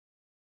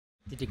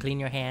Did you clean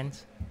your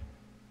hands?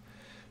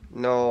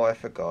 No, I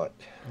forgot.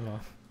 No.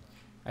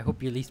 I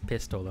hope you at least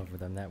pissed all over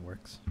them. That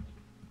works.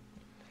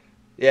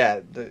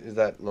 Yeah, is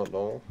that not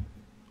normal?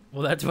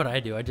 Well, that's what I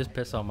do. I just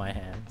piss on my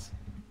hands.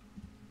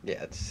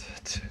 Yeah, it's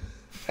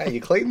how you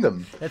clean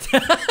them. That's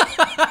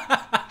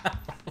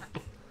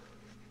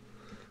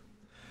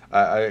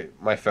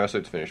My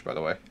fursuit's finished, by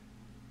the way.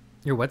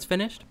 Your what's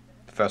finished?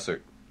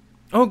 Fursuit.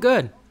 Oh,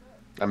 good.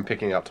 I'm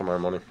picking it up tomorrow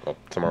morning, or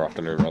tomorrow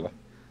afternoon, rather.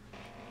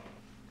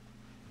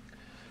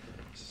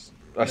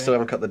 I still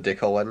haven't cut the dick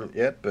hole in it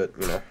yet, but,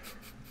 you know.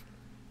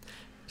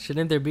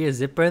 Shouldn't there be a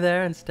zipper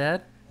there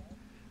instead?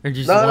 Or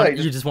you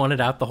just want it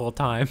out the whole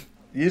time?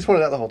 You just want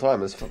it out the whole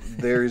time.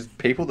 There's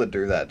people that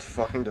do that. It's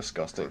fucking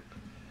disgusting.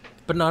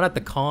 But not at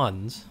the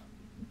cons.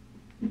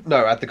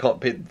 No, at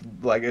the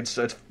like it's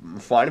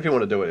fine if you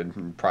want to do it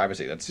in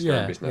privacy. That's your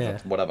own business. Yeah.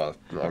 That's whatever.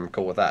 I'm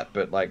cool with that.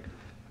 But like,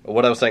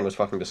 what I was saying was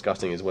fucking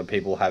disgusting is when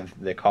people have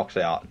their cocks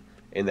out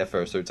in their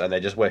fursuits and they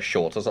just wear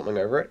shorts or something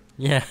over it.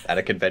 Yeah. At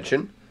a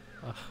convention,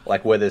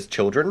 like where there's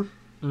children.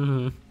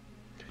 Mm-hmm.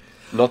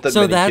 Not that.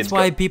 So many that's kids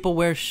why people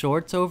wear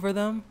shorts over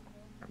them?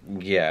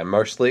 Yeah,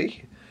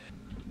 mostly.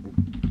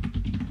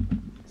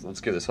 So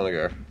let's give this one a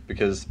go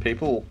because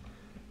people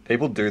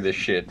do this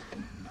shit.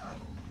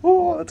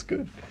 Oh, that's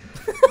good.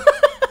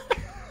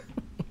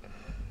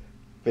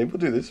 People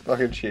do this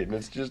fucking shit, and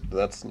it's just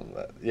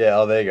yeah.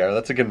 Oh, there you go.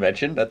 That's a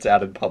convention. That's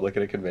out in public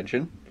at a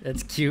convention.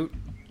 That's cute.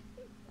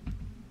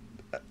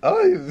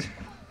 Oh,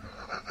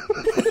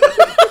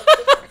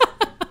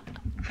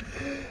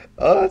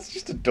 oh, it's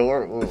just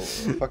adorable.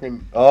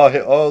 Fucking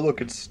oh, look,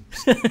 it's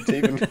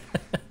even.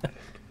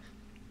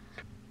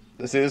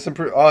 See, there's some.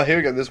 Here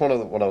we go. This one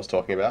of what I was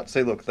talking about.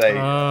 See, look, they.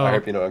 Oh. I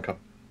hope you're not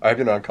I hope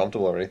you're not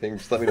uncomfortable or anything.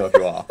 Just let me know if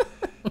you are.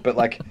 But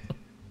like,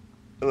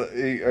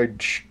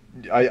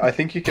 I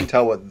think you can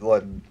tell what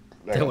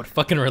Tell what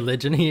fucking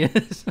religion he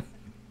is.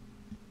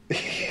 You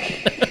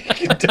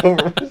can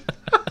tell.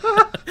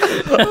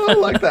 I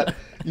like that.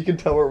 You can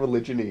tell what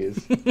religion he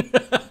is.